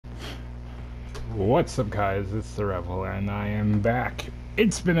What's up, guys? It's the Rebel, and I am back.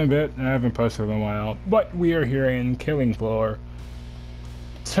 It's been a bit, and I haven't posted in a while, but we are here in Killing Floor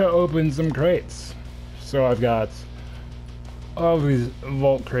to open some crates. So I've got all these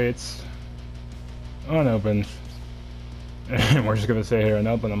vault crates unopened, and we're just gonna sit here and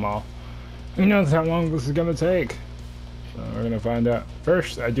open them all. Who knows how long this is gonna take? So we're gonna find out.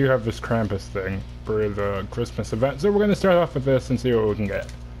 First, I do have this Krampus thing for the Christmas event, so we're gonna start off with this and see what we can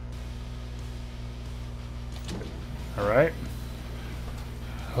get. Alright.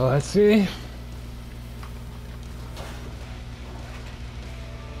 Well, let's see.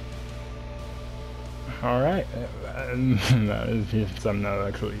 Alright. That is just something I'll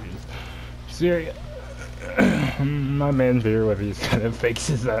actually use. See, my main fear with these kind of fakes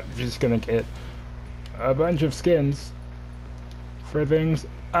is that I'm just gonna get a bunch of skins for things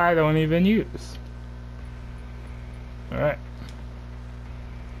I don't even use. Alright.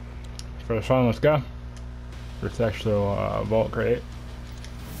 First one, let's go. First actual vault crate.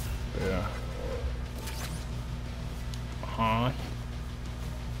 Yeah. I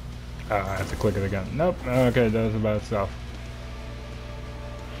have to click it again. Nope. Okay, it does it by itself.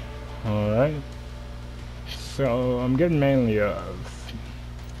 Alright. So, I'm getting mainly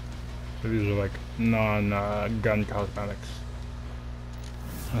these are like non-gun cosmetics.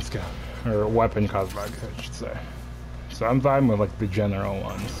 Let's go. Or weapon cosmetics, I should say. So, I'm fine with like the general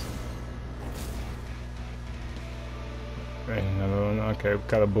ones. Another one. Okay, we've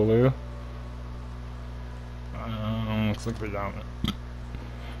got a blue. Looks like predominant.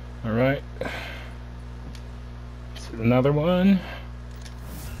 Alright. Another one.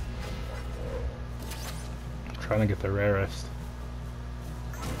 I'm trying to get the rarest.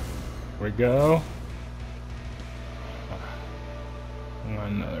 Here we go.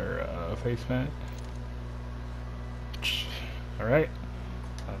 Another face mat. Alright.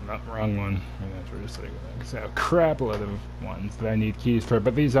 Not wrong one. We're just like a crap load of ones that I need keys for,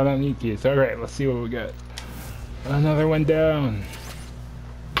 but these I don't need keys. Alright, let's see what we get. Another one down.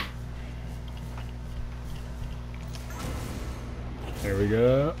 Here we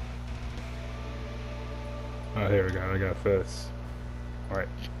go. Oh, here we go. I got this. Alright,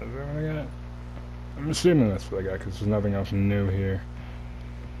 is that what I got? I'm assuming that's what I got because there's nothing else new here.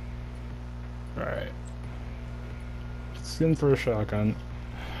 Alright. Skin for a shotgun.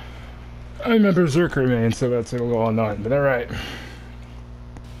 I'm a Berserker main, so that's a little annoying, but alright.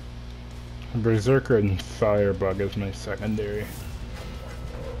 Berserker and Firebug is my secondary.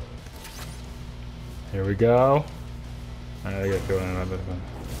 Here we go. I gotta get going another one.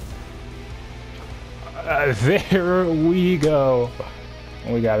 There we go.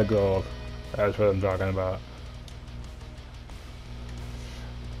 We got a gold. That's what I'm talking about.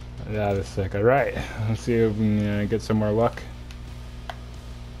 That is sick. Alright, let's see if we can get some more luck.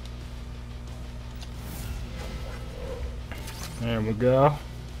 There we go.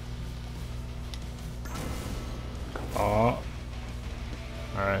 Oh.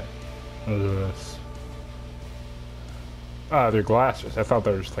 Alright. What is this? Ah, they're glasses. I thought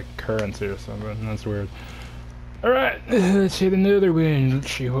they were just like currency or something. That's weird. Alright, let's hit another one.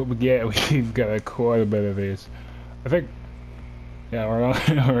 Let's see what we get. We've got quite a bit of these. I think, yeah, we're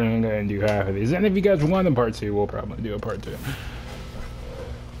only going to do half of these. And if you guys want a part 2, we'll probably do a part 2.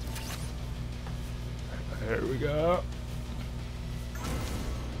 There we go.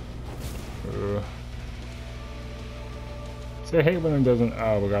 See, I hate when it doesn't.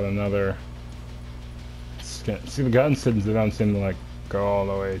 Oh, we got another skin. See, the gun skins, they don't seem to like go all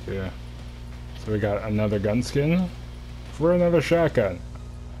the way to. So we got another gun skin for another shotgun.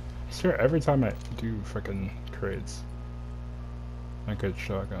 I swear every time I do frickin' crates, I get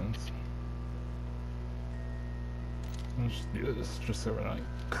shotguns. Let's just do this just so we're not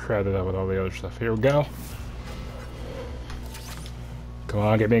crowded up with all the other stuff. Here we go. Come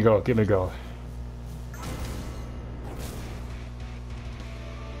on, get me a goal, get me a goal.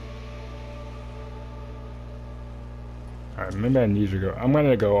 Alright, maybe I need to go. I'm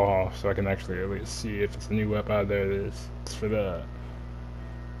gonna go off so I can actually at least see if it's a new weapon out there. It's for the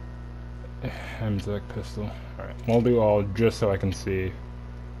MTech pistol. Alright, we'll do all just so I can see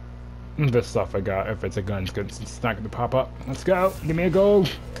this stuff I got. If it's a gun skin, it's not gonna pop up. Let's go, give me a goal.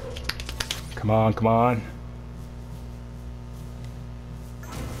 Come on, come on.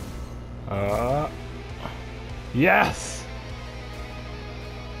 Yes!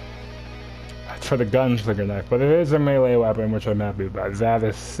 That's for the gunslinger knife, but it is a melee weapon, which I'm happy about. That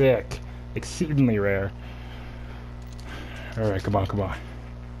is sick. Exceedingly rare. Alright, come on, come on.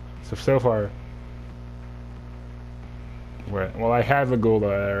 So far... Wait, well, I have the gold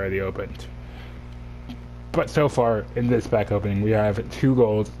that I already opened. But so far, in this pack opening, we have 2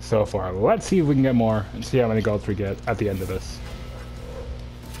 golds so far. Let's see if we can get more, and see how many golds we get at the end of this.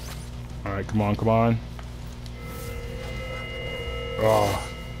 Alright, come on, come on.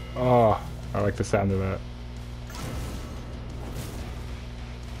 Oh, I like the sound of that.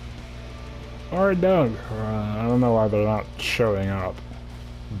 Alright, done. I don't know why they're not showing up,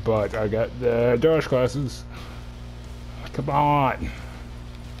 but I got the Dodge classes. Come on.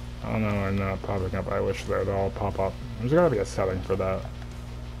 I don't know, they're not popping up. I wish they'd all pop up. There's gotta be a setting for that.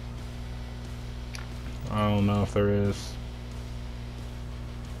 I don't know if there is.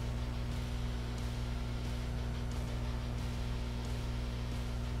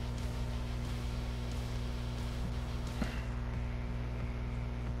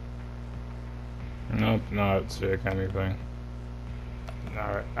 Nope, not sick anything.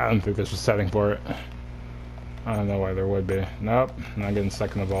 Alright, I don't think there's a setting for it. I don't know why there would be. Nope, not getting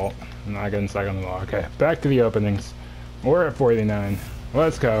stuck in the vault. Not getting stuck in the vault. Okay, back to the openings. We're at 49.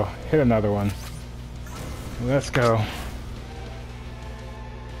 Let's go. Hit another one. Let's go.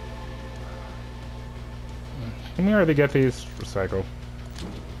 Can we already get these? Recycle.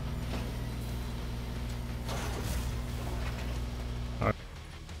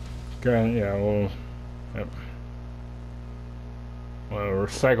 Okay, yeah, well, yep. Well,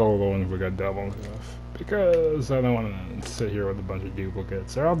 recycle the ones we got doubles of. Because I don't want to sit here with a bunch of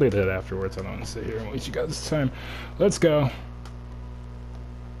duplicates. Or I'll do that afterwards. I don't want to sit here and waste you guys' time. Let's go.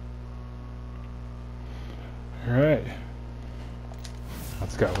 Alright.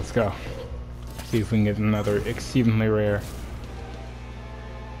 Let's go, let's go. See if we can get another exceedingly rare.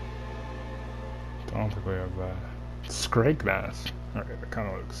 Don't think we have that. Scrake mask. Alright, that kind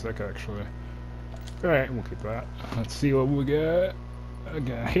of looks sick actually. Alright, we'll keep that. Let's see what we get.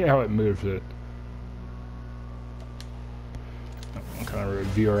 Okay, I hate how it moves it. I'll kind of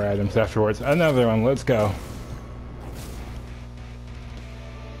review our items afterwards. Another one, let's go.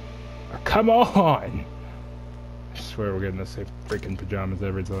 Oh, come on! I swear we're getting the same freaking pajamas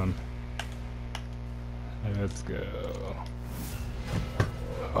every time. Let's go.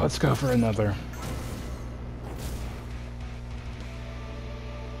 Let's go for another.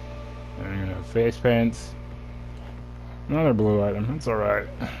 And face paints. Another blue item. That's alright.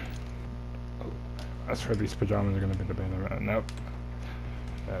 That's where these pajamas are going to be the band around. Nope.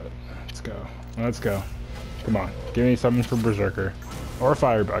 Let's go. Let's go. Come on. Give me something for Berserker. Or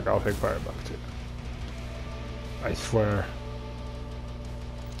Firebug. I'll take Firebug too. I swear.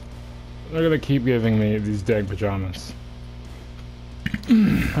 They're going to keep giving me these dang pajamas.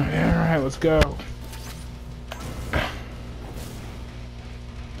 Alright, let's go.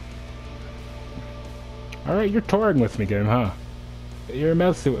 Alright, you're touring with me, game, huh? You're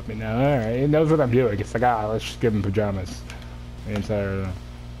messing with me now. Alright, he knows what I'm doing. It's like, let's just give him pajamas. The entire...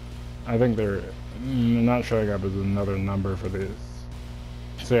 I think they're not showing up as another number for these.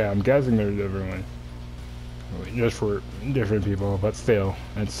 So yeah, I'm guessing they're different ones. Just for different people, but still,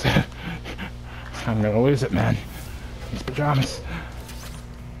 it's... I'm gonna lose it, man. These pajamas.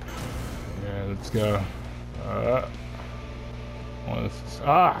 Yeah, let's go. What is this?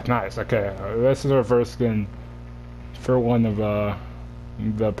 Ah, nice. Okay, this is our first skin for one of the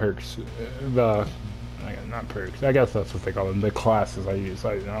perks. Not perks. I guess that's what they call them. The classes I use.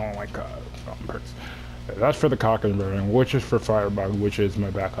 I don't like calling perks. That's for the Cock and Burning, which is for Firebug, which is my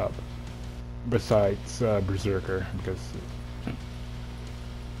backup. Besides Berserker, because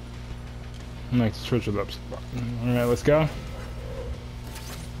I like to switch it up. All right, let's go.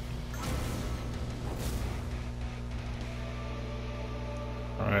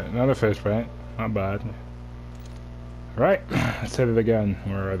 Alright, another face paint. Not bad. Right, let's hit it again.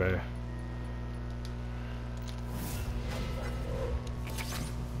 Where are they?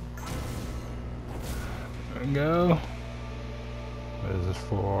 There we go. What is this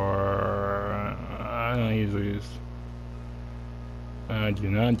for? I don't usually use. I do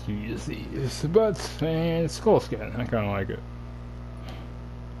not use these, but skull skin. I kind of like it.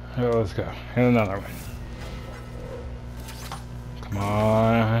 So let's go. And another one. Come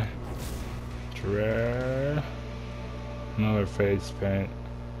on. Rare. Another face paint.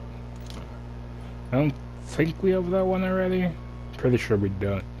 I don't think we have that one already. Pretty sure we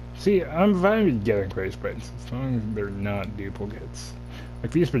don't. See, I'm fine getting face paints as long as they're not duplicates.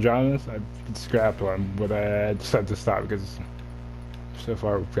 Like these pajamas, I scrapped one, but I just had to stop because so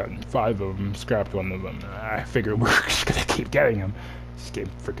far we've gotten 5 of them, scrapped 1 of them. I figured we're just gonna keep getting them. This game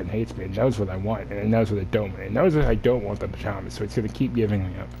freaking hates me. It knows what I want, and it knows what I don't want. It knows that I don't want the pajamas, so it's gonna keep giving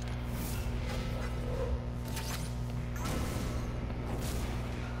me up.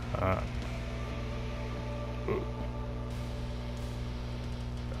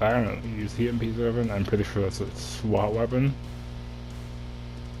 I don't use the EMP weapon. I'm pretty sure that's a SWAT weapon.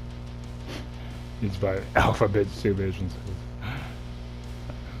 It's by Alphabet Division.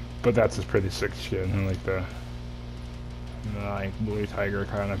 But that's a pretty sick skin. I like the like Blue Tiger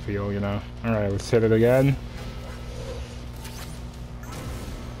kind of feel, you know. Alright, let's hit it again.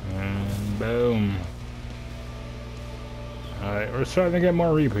 And boom. Alright, we're starting to get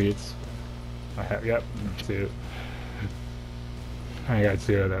more repeats. I have, yep, 2. I got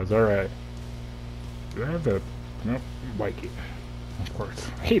 2 of those, alright. Do I have the, nope, Mikey. Of course.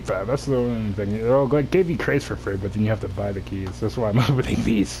 I hate that, that's the one thing. They'll like, give you crates for free, but then you have to buy the keys. That's why I'm opening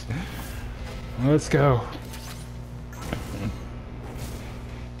these. Let's go.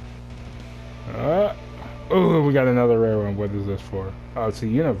 Oh, we got another rare one. What is this for? Oh, it's a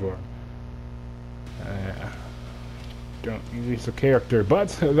uniform. Don't use a character, but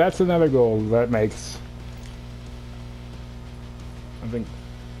that's another goal. That makes, I think,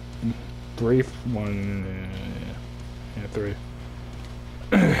 3, 1, yeah, 3.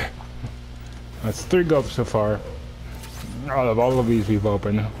 That's 3 goals so far. Out of all of these we've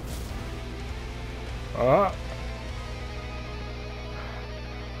opened.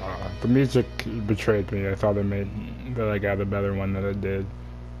 The music betrayed me. I thought it made that I got a better one than it did.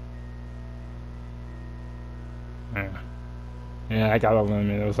 Yeah, I got a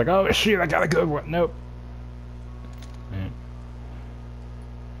limit. I was like, oh shit, I got a good one. Nope. Yeah.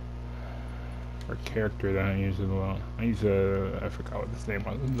 For character that I use as well. I use I forgot what his name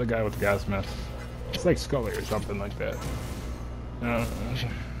was. The guy with the gas mask. It's like Scully or something like that. I'm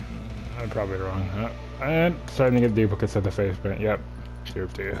probably wrong. I'm starting to get duplicates of the face paint. Yep.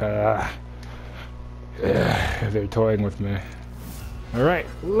 Yeah, they're toying with me. Alright,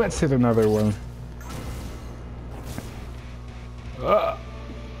 let's hit another one.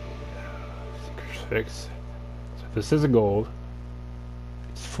 Seeker 6. So this is a gold.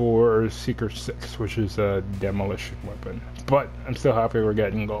 It's for Seeker 6, which is a demolition weapon. But I'm still happy we're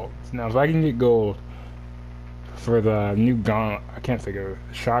getting gold. Now, if I can get gold for the new gun, I can't think of it.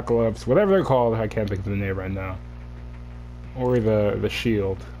 Shock gloves, whatever they're called, I can't think of the name right now. Or the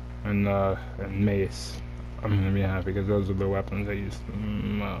shield and mace. I'm gonna be happy because those are the weapons I use the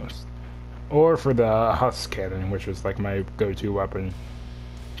most. Or for the husk cannon, which is like my go-to weapon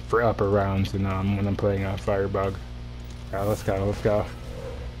for upper rounds and when I'm playing a Firebug. Alright, let's go, let's go.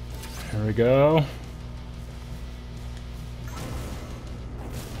 Here we go.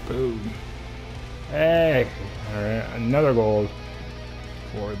 Boom. Hey! Alright, another gold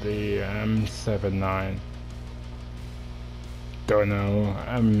for the M79. Don't know.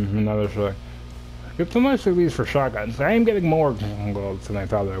 I'm another shot. Get some nice of these for shotguns. I am getting more golds than I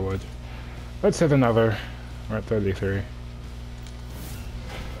thought I would. Let's hit another. We're at 33.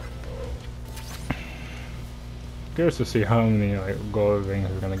 Curious to see how many like gold things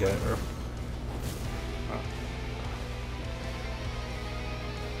we're gonna get.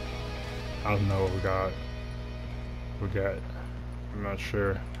 I don't know what we got. I'm not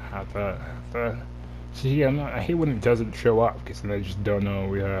sure. Have that. See, I hate when it doesn't show up because then I just don't know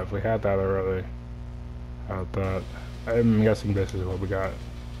what we have. We had that already. I'm guessing this is what we got.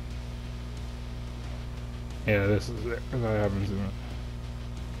 Yeah, this is it. Because I haven't seen it.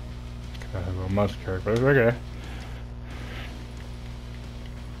 I have a much character. Okay.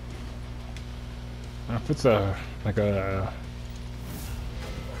 If it's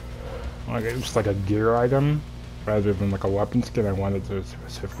just like a gear item rather than like a weapon skin, I wanted to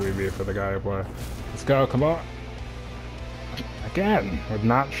specifically be for the guy I play. Let's go, come on. Again, with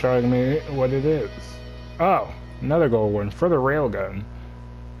not showing me what it is. Oh, another gold one for the railgun,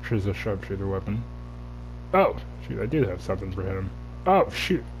 which is a sharpshooter weapon. Oh, shoot, I do have something for him. Oh,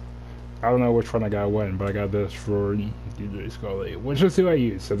 shoot. I don't know which one I got when, but I got this for DJ Scully, which is who I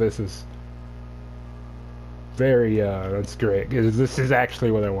use, so this is very, that's great, because this is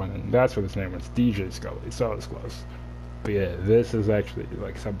actually what I wanted. That's what his name was, DJ Scully, so it's close. But yeah, this is actually,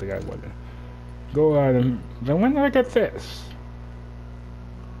 like, something I wanted. Go on, and then when did I get this?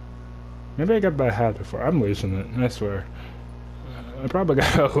 Maybe I got that hat before. I'm losing it, I swear. I probably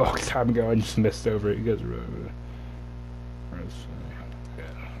got it a long time ago, I just missed over it. You guys remember? Yeah,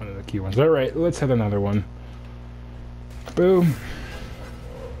 one of the key ones. Alright, let's hit another one. Boom.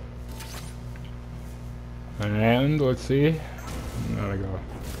 And let's see. There we go.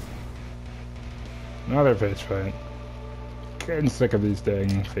 Another face paint. Getting sick of these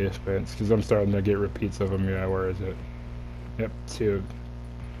dang face paints because I'm starting to get repeats of them. Yeah, where is it? Yep, 2.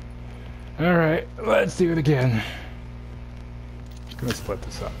 Alright, let's do it again. I'm gonna split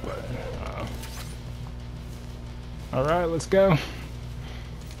this up, but alright, let's go.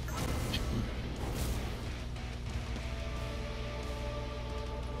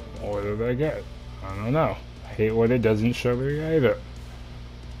 What did I get? I don't know. I hate when it doesn't show me either.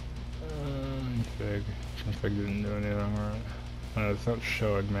 Config. Config didn't do anything right. It's not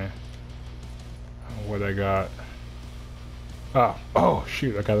showing me what I got. Oh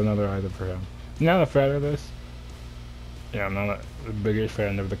shoot, I got another item for him. Not a fan of this. Yeah, I'm not the biggest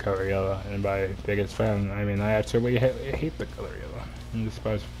fan of the color yellow, and by biggest fan, I mean I actually hate the color yellow. I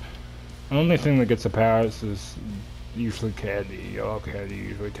despise. The only thing that gets a pass is usually candy. Yellow candy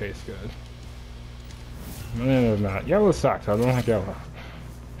usually tastes good. Other than that, yellow sucks. I don't like yellow.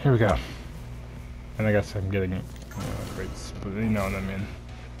 Here we go. And I guess I'm getting rates, but you know what I mean.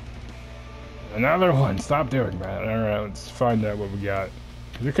 Another one. Stop doing that. Alright, let's find out what we got.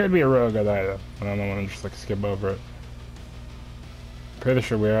 Because it could be a real good item. I don't want to just like skip over it. Pretty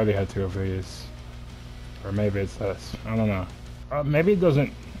sure we already had 2 of these. Or maybe it's this. I don't know. Maybe it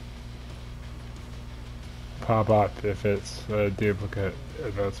doesn't pop up if it's a duplicate.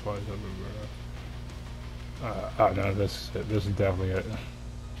 That's why it doesn't. Oh no, this is definitely it.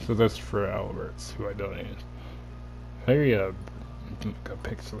 So that's for Alberts, who I don't use. Maybe a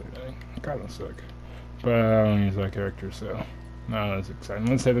pixely thing. Kind of sick. But I don't use that character, so no, that's exciting.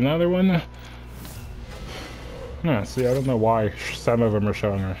 Let's hit another one. Yeah, see, I don't know why some of them are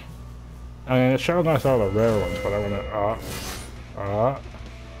showing her. I mean, it's showing us all the rare ones, but I wanna,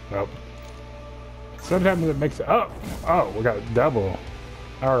 nope. Sometimes it makes it, oh, we got double.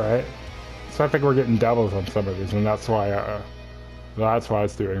 Alright. So I think we're getting doubles on some of these, and that's why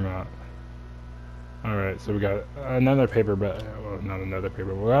it's doing that. Alright, so we got another paperback, well, not another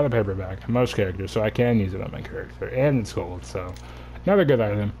paper, we got a paperback, most characters, so I can use it on my character, and it's gold, so another good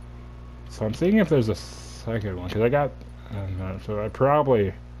item. So I'm seeing if there's a second one, because I got, so I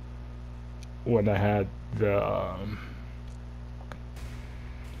probably, when I had the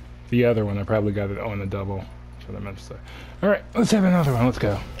other one, I probably got it on a double. That's what I meant to say. Alright, let's have another one. Let's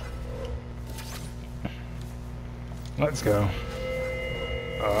go. Let's go.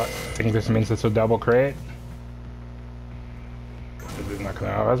 I think this means it's a double crate. Is it not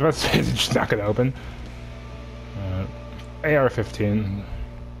gonna, I was about to say, it's just not gonna open. AR-15.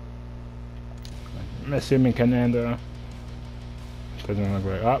 I'm assuming Cananda. Doesn't look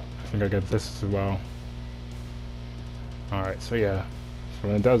like, I think I got this as well. Alright, so yeah. So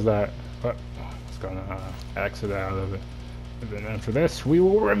when it does that, it's gonna exit out of it. And then after this, we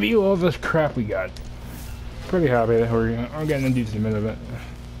will review all this crap we got. Pretty happy that we're getting a decent bit of it.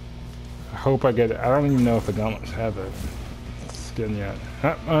 I hope I get it. I don't even know if the gauntlets have a skin yet.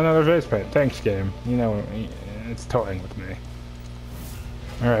 Another face paint. Thanks, game. You know, it's toying with me.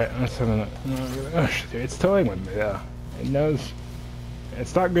 Alright, let's have another. Oh, shit, it's toying with me, yeah. It knows. It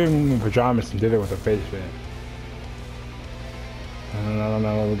stopped giving me pajamas and did it with a face paint. I don't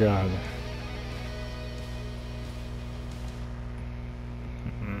know what we got.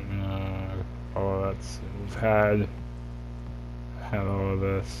 Oh, that's, we've had all of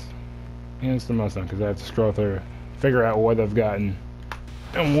this. And it's the most fun because I have to scroll through, figure out what I've gotten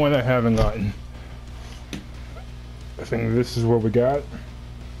and what I haven't gotten. I think this is what we got.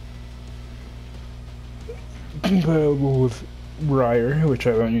 Compatible with Briar, which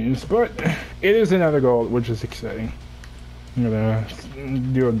I don't use, but it is another gold, which is exciting. I'm gonna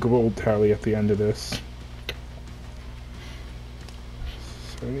do a gold tally at the end of this.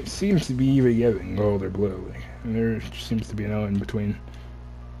 So it seems to be either getting gold or blue, and there seems to be no in between.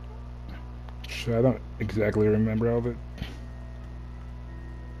 So I don't exactly remember all of it.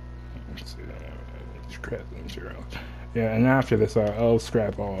 Let's see, scrap them 0. Yeah, and after this, I'll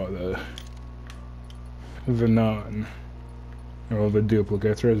scrap all of the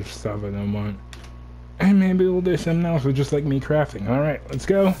duplicates or stuff I don't want. And maybe we'll do something else with just like me crafting. Alright, let's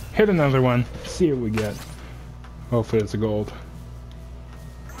go. Hit another one. See what we get. Hopefully it's a gold.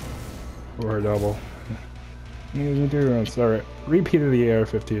 Or a double. Alright. Repeat of the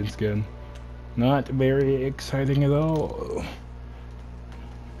AR-15 skin. Not very exciting at all.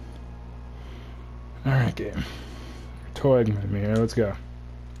 Alright, game. Toying with me here. Let's go.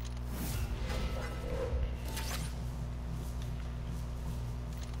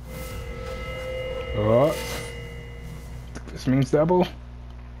 Oh, this means double.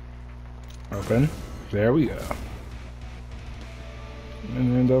 Open. There we go.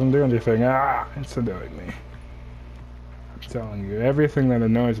 And it doesn't do anything. It's annoying me. I'm telling you, everything that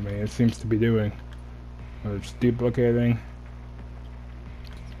annoys me, it seems to be doing. Whether it's duplicating.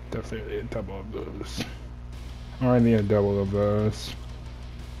 Definitely a double of those. Or I need a double of those.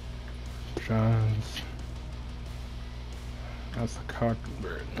 Johns. That's the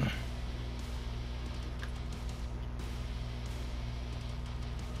cockbird.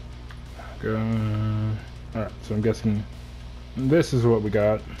 Alright, so I'm guessing this is what we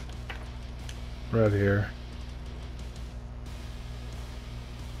got. right here.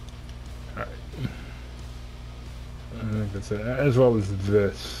 Alright. I think that's it. As well as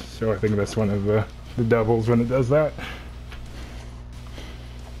this. So I think that's one of the doubles when it does that.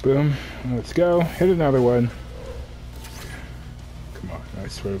 Boom. Let's go. Hit another one. Come on. I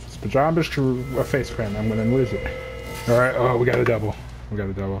swear if it's pajamas to a face print, I'm gonna lose it. Alright. Oh, we got a double. We got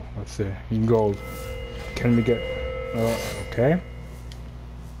a double. Let's see. Gold. Can we get... okay.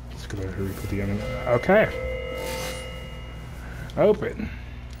 Let's go ahead and put the enemy. Okay. Open.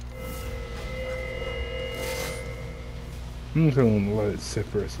 I'm just gonna let it sit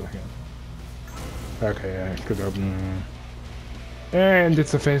for a second. Okay, yeah, it could open. And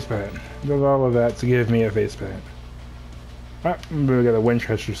it's a face paint. Does all of that to give me a face paint. Ah, we got a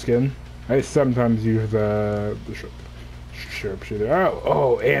Winchester skin. I sometimes use the sharpshooter.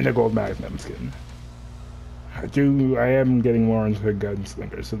 Oh, and a gold Magnum skin. I am getting more into a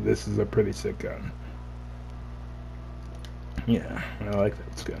gunslinger, so this is a pretty sick gun. Yeah, I like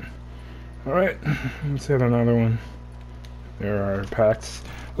that skin. Alright, let's hit another one. There are packs.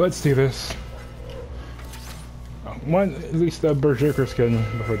 Let's do this. At least a Berserker skin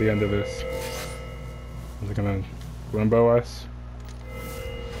before the end of this. Is it gonna limbo us?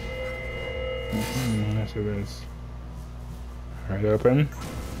 Yes, it is. Alright, open.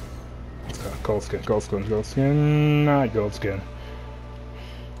 Gold skin, gold skin, gold skin, not gold skin.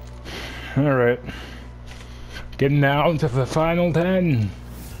 Alright. Getting down to the final 10.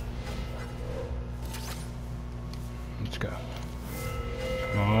 Let's go.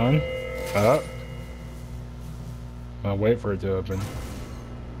 Come on. Up. I'll wait for it to open.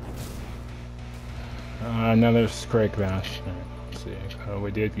 Another Scrake Bash. Let's see. Oh,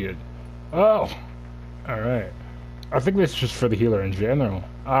 we did get... Oh! Alright. I think this is just for the healer in general.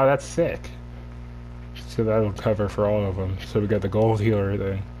 Oh, that's sick. So that'll cover for all of them. So we got the gold healer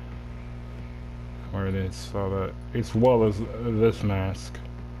thing. Where it is. So that as well as this mask.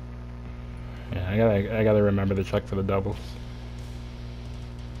 Yeah, I gotta remember to check for the doubles.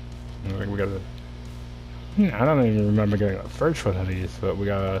 I think we got a... I don't even remember getting the first one of these, but we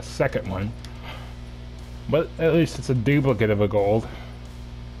got a second one. But at least it's a duplicate of a gold.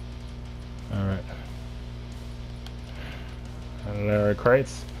 Alright. And there are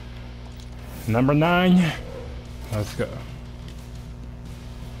crates. Number 9. Let's go.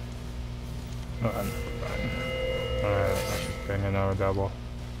 Alright, let's just bring another double.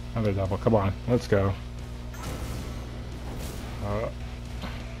 Another double. Come on, let's go.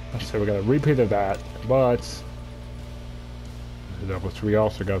 Let's see, we got a repeat of that, but the doubles. We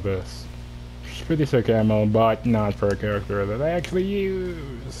also got this. It's pretty sick ammo, but not for a character that I actually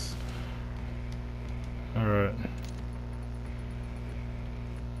use. Alright.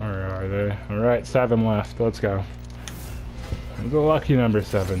 Where are they? Alright, 7 left. Let's go. The lucky number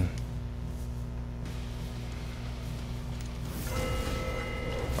 7.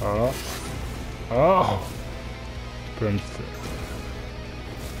 Oh. Oh! Boomstick.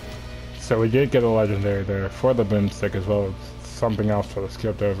 So we did get a legendary there for the boomstick as well as something else that was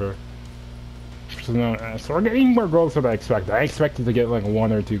skipped over. So we're getting more golds than I expected. I expected to get like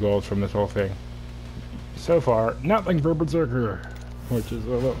 1 or 2 golds from this whole thing. So far, nothing for Berserker, which is a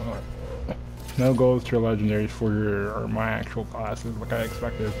little... no golds to legendaries for my actual classes like I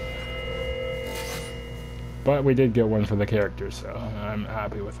expected. But we did get 1 for the character, so I'm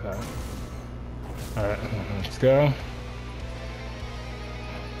happy with that. Alright, let's go.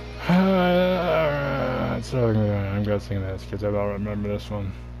 So I'm guessing this because I don't remember this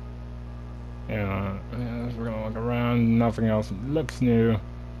one. Yeah, we're gonna look around. Nothing else looks new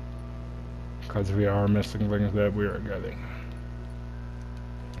because we are missing things that we are getting.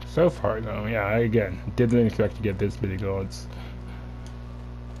 So far, though, yeah. Again, didn't expect to get this many golds.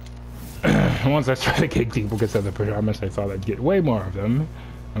 Once I started getting duplicates of the pajamas, I thought I'd get way more of them.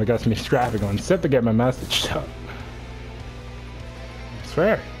 And it got me scrapping on set to get my message up. I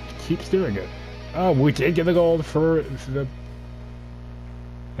swear, keeps doing it. Oh, we did get the gold for the...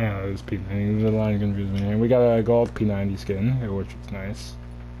 Yeah, it was P90. The line confused me. We got a gold P90 skin, which is nice.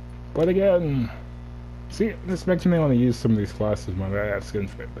 But again... See, this makes me want to use some of these classes more that I have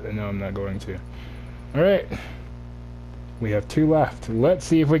skins for, but I know I'm not going to. Alright. We have 2 left. Let's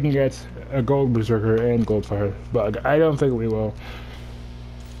see if we can get a gold Berserker and gold fire bug. I don't think we will.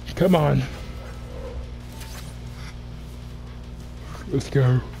 Come on. Let's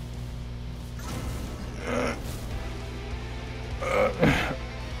go.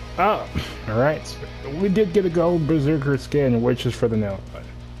 Oh, alright. We did get a gold Berserker skin, which is for the nail button.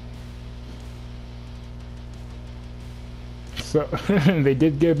 So, they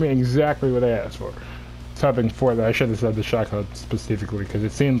did give me exactly what I asked for. subbing for that. I should have said the shotgun specifically because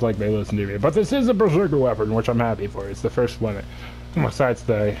it seems like they listen to me. But this is a berserker weapon, which I'm happy for. It's the first one, besides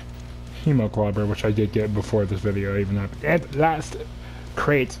the Hemoclobber, which I did get before this video even happened. And last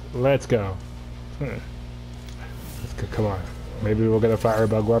crate, let's go. Let's go. Come on. Maybe we'll get a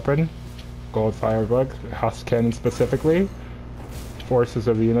firebug weapon. Gold firebug. Husk cannon specifically. Forces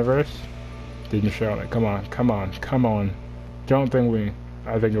of the universe. Didn't show it. Come on. Come on. Come on. Don't think we...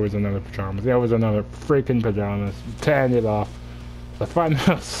 I think it was another pajamas. Yeah, it was another freaking pajamas. 10 it off. The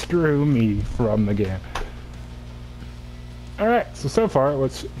final screw me from the game. Alright, so far,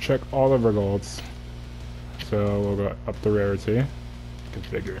 let's check all of our golds. So we'll go up the rarity.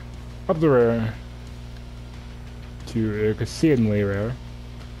 Configure. Up the rare. To exceedingly rare.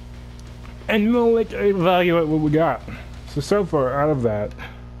 And we'll evaluate what we got. So far, out of that,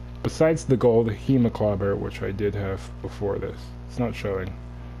 besides the gold Hemoclobber, which I did have before this, it's not showing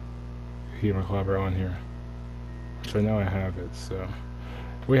Hemoclobber on here, which I know I have it, so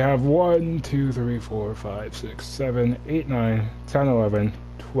we have 1, 2, 3, 4, 5, 6, 7, 8, 9, 10, 11,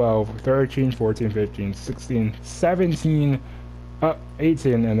 12, 13, 14, 15, 16, 17,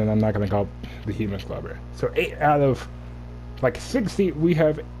 18, and then I'm not going to count the Hemoclobber. So 8 out of like 60, we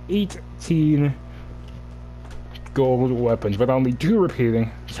have 18 gold weapons, with only 2 repeating.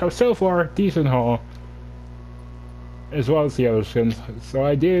 So far, decent haul, as well as the other skins. So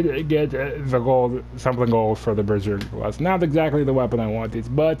I did get the gold, something gold for the Berserker class. Not exactly the weapon I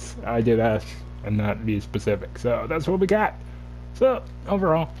wanted, but I did ask and not be specific. So that's what we got. So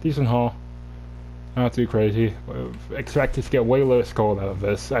overall, decent haul. Not too crazy. Expected to get way less gold out of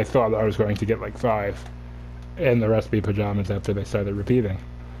this. I thought I was going to get like 5, and the rest be pajamas after they started repeating.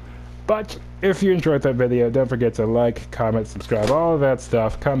 But if you enjoyed that video, don't forget to like, comment, subscribe, all of that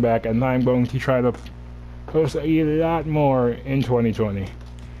stuff. Come back, and I'm going to try to post a lot more in 2020.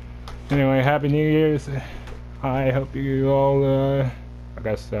 Anyway, Happy New Year's. I hope you all, I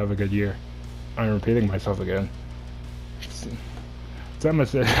guess, have a good year. I'm repeating myself again. It's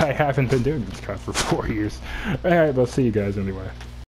almost I haven't been doing this crap for 4 years. Alright, we'll see you guys anyway.